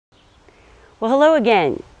Well, hello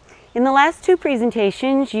again. In the last two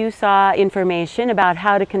presentations, you saw information about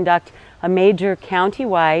how to conduct a major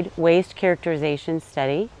county-wide waste characterization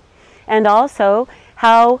study, and also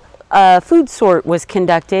how a food sort was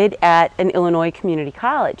conducted at an Illinois community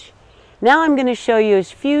college. Now I'm going to show you a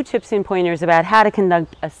few tips and pointers about how to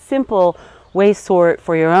conduct a simple waste sort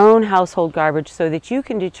for your own household garbage so that you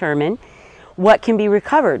can determine what can be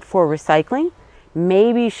recovered for recycling,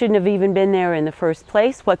 maybe shouldn't have even been there in the first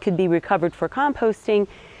place, what could be recovered for composting,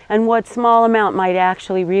 and what small amount might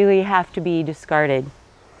actually really have to be discarded.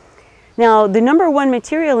 Now, the number one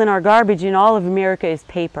material in our garbage in all of America is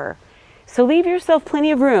paper. So leave yourself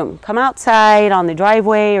plenty of room. Come outside on the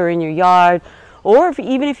driveway or in your yard, or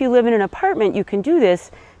even if you live in an apartment, you can do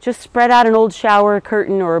this. Just spread out an old shower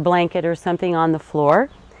curtain or a blanket or something on the floor.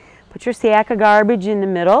 Put your sack of garbage in the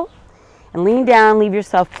middle and lean down, leave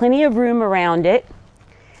yourself plenty of room around it.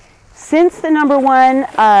 Since the number one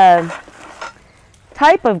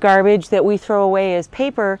type of garbage that we throw away is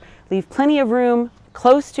paper, leave plenty of room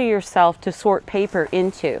close to yourself to sort paper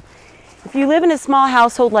into. If you live in a small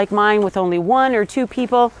household like mine with only one or two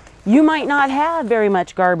people, you might not have very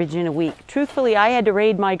much garbage in a week. Truthfully, I had to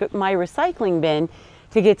raid my recycling bin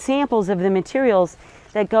to get samples of the materials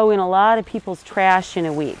that go in a lot of people's trash in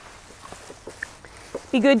a week.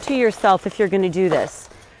 Be good to yourself if you're going to do this.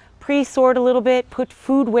 Pre-sort a little bit, put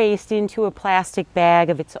food waste into a plastic bag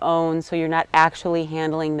of its own so you're not actually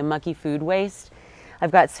handling the mucky food waste.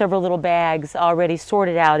 I've got several little bags already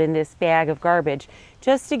sorted out in this bag of garbage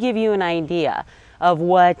just to give you an idea of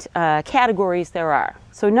what categories there are.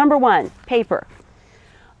 So number one, paper.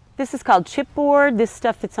 This is called chipboard. This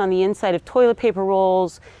stuff that's on the inside of toilet paper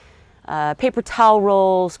rolls, paper towel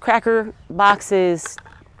rolls, cracker boxes,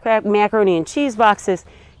 macaroni and cheese boxes,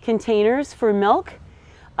 containers for milk,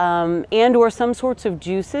 and or some sorts of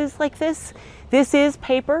juices like this. This is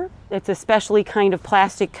paper. It's a specially kind of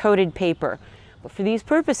plastic coated paper. But for these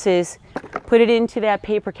purposes, put it into that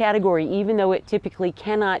paper category, even though it typically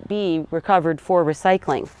cannot be recovered for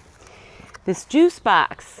recycling. This juice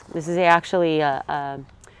box, this is actually a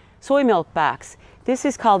soy milk box. This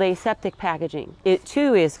is called aseptic packaging. It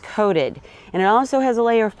too is coated, and it also has a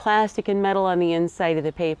layer of plastic and metal on the inside of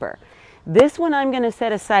the paper. This one I'm going to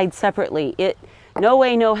set aside separately. It no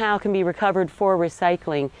way, no how can be recovered for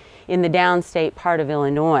recycling in the downstate part of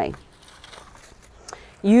Illinois.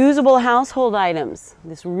 Usable household items.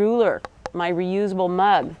 This ruler, my reusable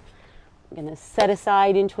mug, I'm going to set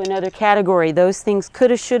aside into another category. Those things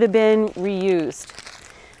could have, should have been reused.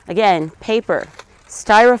 Again, paper,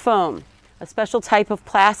 styrofoam, a special type of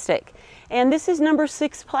plastic. And this is number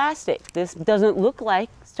 6 plastic. This doesn't look like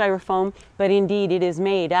styrofoam, but indeed it is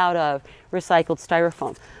made out of recycled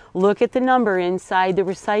styrofoam. Look at the number inside the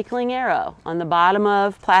recycling arrow on the bottom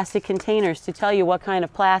of plastic containers to tell you what kind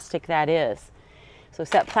of plastic that is. So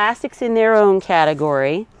set plastics in their own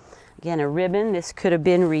category. Again, a ribbon, this could have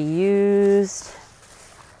been reused.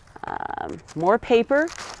 More paper.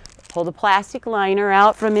 Pull the plastic liner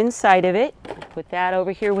out from inside of it. Put that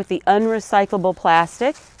over here with the unrecyclable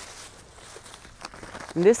plastic.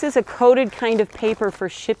 And this is a coated kind of paper for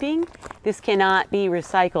shipping. This cannot be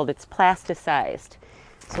recycled. It's plasticized.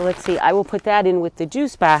 So let's see, I will put that in with the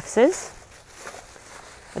juice boxes.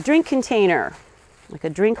 A drink container, like a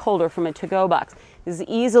drink holder from a to-go box. This is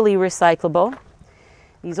easily recyclable.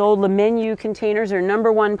 These old Le Menu containers are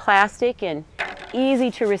number 1 plastic and easy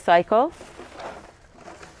to recycle.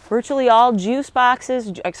 Virtually all juice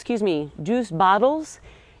boxes, juice bottles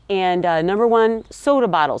and number 1 soda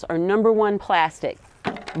bottles are number 1 plastic,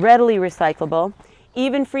 readily recyclable.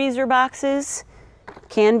 Even freezer boxes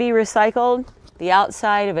can be recycled. The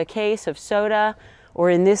outside of a case of soda, or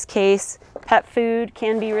in this case, pet food,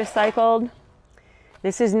 can be recycled.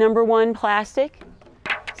 This is number 1 plastic.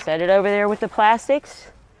 Set it over there with the plastics.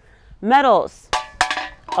 Metals,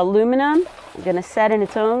 aluminum, I'm going to set in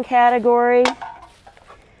its own category.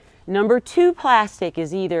 Number 2 plastic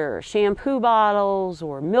is either shampoo bottles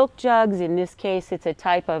or milk jugs. In this case, it's a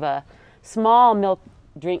type of a small milk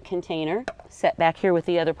drink container, set back here with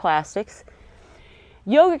the other plastics.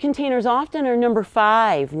 Yogurt containers often are number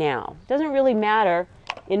 5 now. Doesn't really matter.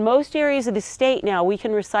 In most areas of the state now, we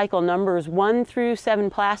can recycle numbers 1 through 7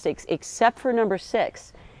 plastics, except for number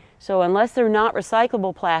 6. So unless they're not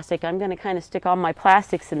recyclable plastic, I'm going to kind of stick all my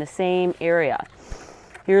plastics in the same area.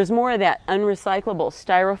 Here's more of that unrecyclable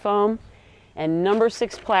styrofoam and number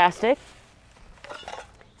 6 plastic.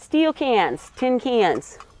 Steel cans, tin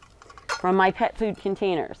cans from my pet food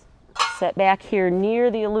containers. Set back here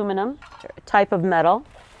near the aluminum, a type of metal.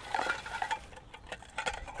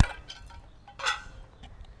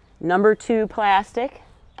 Number 2 plastic.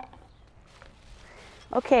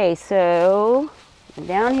 Okay, so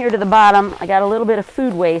down here to the bottom, I got a little bit of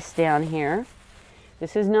food waste down here.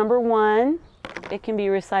 This is number 1. It can be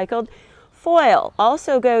recycled. Foil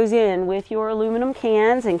also goes in with your aluminum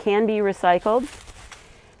cans and can be recycled.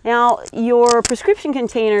 Now, your prescription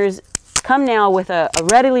containers come now with a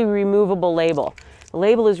readily removable label. The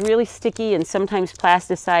label is really sticky and sometimes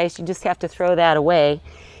plasticized. You just have to throw that away.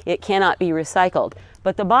 It cannot be recycled.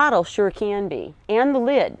 But the bottle sure can be. And the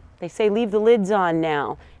lid. They say leave the lids on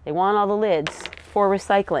now. They want all the lids for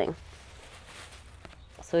recycling.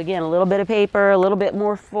 So again, a little bit of paper, a little bit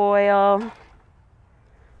more foil.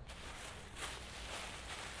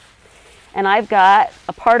 And I've got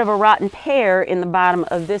a part of a rotten pear in the bottom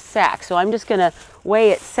of this sack. So I'm just going to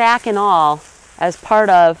weigh it sack and all as part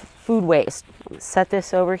of food waste. I'm going to set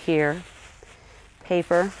this over here.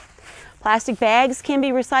 Paper. Plastic bags can be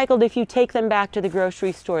recycled if you take them back to the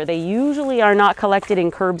grocery store. They usually are not collected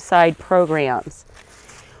in curbside programs.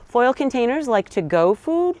 Foil containers like to-go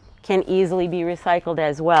food can easily be recycled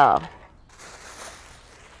as well.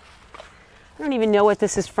 I don't even know what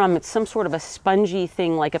this is from. It's some sort of a spongy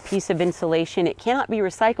thing, like a piece of insulation. It cannot be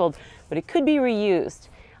recycled, but it could be reused.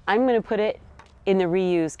 I'm going to put it in the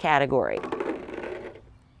reuse category.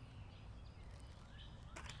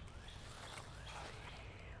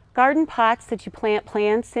 Garden pots that you plant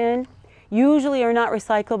plants in usually are not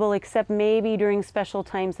recyclable except maybe during special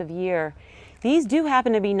times of year. These do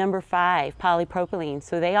happen to be number 5, polypropylene,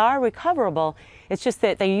 so they are recoverable. It's just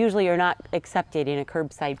that they usually are not accepted in a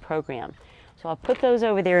curbside program. So I'll put those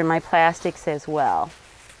over there in my plastics as well.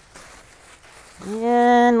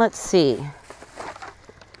 And let's see.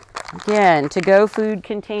 Again, to-go food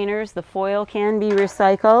containers, the foil can be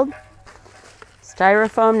recycled.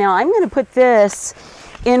 Styrofoam. Now I'm going to put this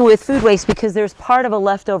in with food waste because there's part of a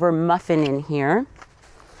leftover muffin in here.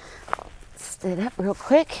 Stir it up real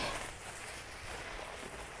quick.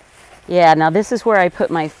 Yeah, now this is where I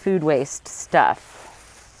put my food waste stuff.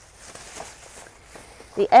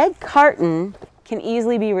 The egg carton can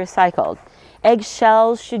easily be recycled. Egg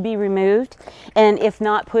shells should be removed, and if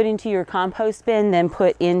not put into your compost bin, then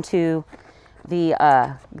put into the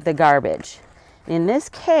garbage. In this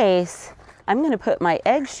case, I'm going to put my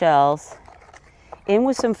egg shells in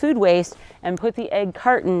with some food waste and put the egg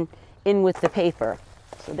carton in with the paper.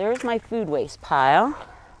 So there's my food waste pile.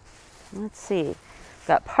 Let's see.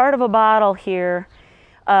 Got part of a bottle here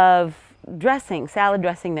of dressing, salad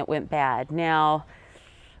dressing that went bad. Now,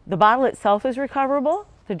 the bottle itself is recoverable.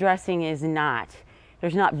 The dressing is not.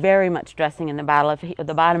 There's not very much dressing in the bottle at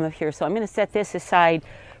the bottom of here, so I'm going to set this aside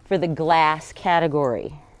for the glass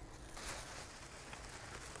category.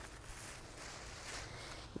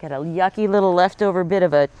 Got a yucky little leftover bit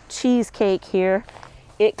of a cheesecake here.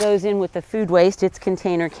 It goes in with the food waste. Its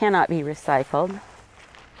container cannot be recycled.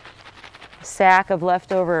 A sack of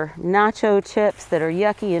leftover nacho chips that are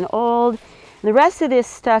yucky and old. The rest of this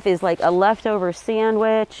stuff is like a leftover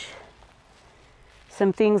sandwich,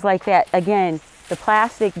 some things like that. Again, the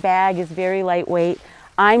plastic bag is very lightweight.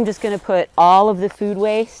 I'm just going to put all of the food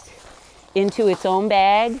waste into its own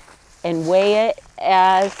bag and weigh it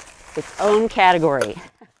as its own category.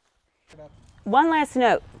 One last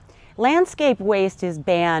note, landscape waste is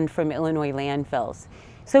banned from Illinois landfills.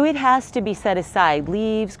 So it has to be set aside.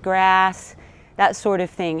 Leaves, grass, that sort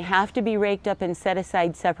of thing have to be raked up and set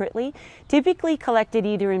aside separately, typically collected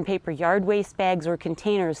either in paper yard waste bags or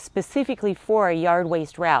containers specifically for a yard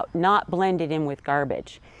waste route, not blended in with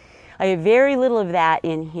garbage. I have very little of that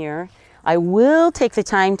in here. I will take the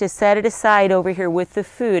time to set it aside over here with the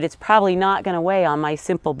food. It's probably not going to weigh on my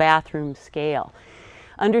simple bathroom scale.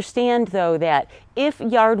 Understand, though, that if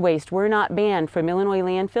yard waste were not banned from Illinois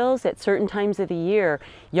landfills at certain times of the year,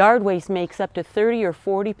 yard waste makes up to 30 or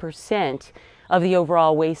 40% of the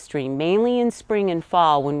overall waste stream, mainly in spring and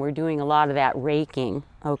fall when we're doing a lot of that raking,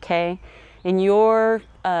 okay? In your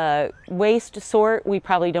waste sort, we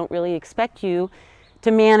probably don't really expect you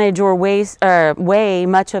to manage or weigh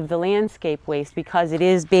much of the landscape waste because it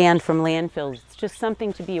is banned from landfills. It's just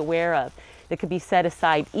something to be aware of that could be set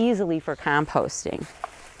aside easily for composting.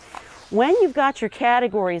 When you've got your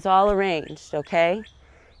categories all arranged, okay,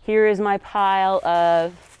 here is my pile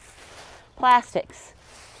of plastics,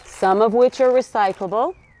 some of which are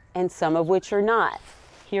recyclable and some of which are not.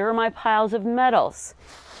 Here are my piles of metals.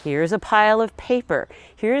 Here's a pile of paper.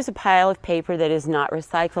 Here's a pile of paper that is not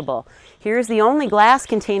recyclable. Here's the only glass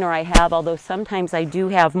container I have, although sometimes I do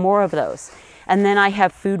have more of those. And then I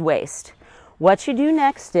have food waste. What you do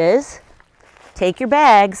next is take your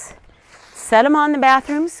bags, set them on the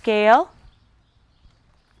bathroom scale,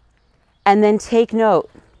 and then take note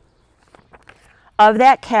of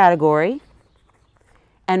that category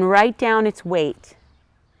and write down its weight.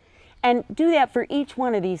 And do that for each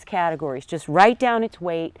one of these categories. Just write down its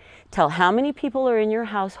weight, tell how many people are in your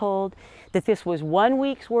household, that this was 1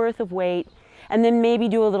 week's worth of weight, and then maybe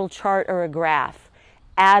do a little chart or a graph.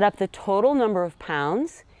 Add up the total number of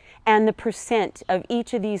pounds and the percent of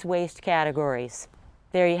each of these waste categories.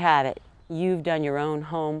 There you have it. You've done your own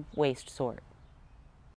home waste sort.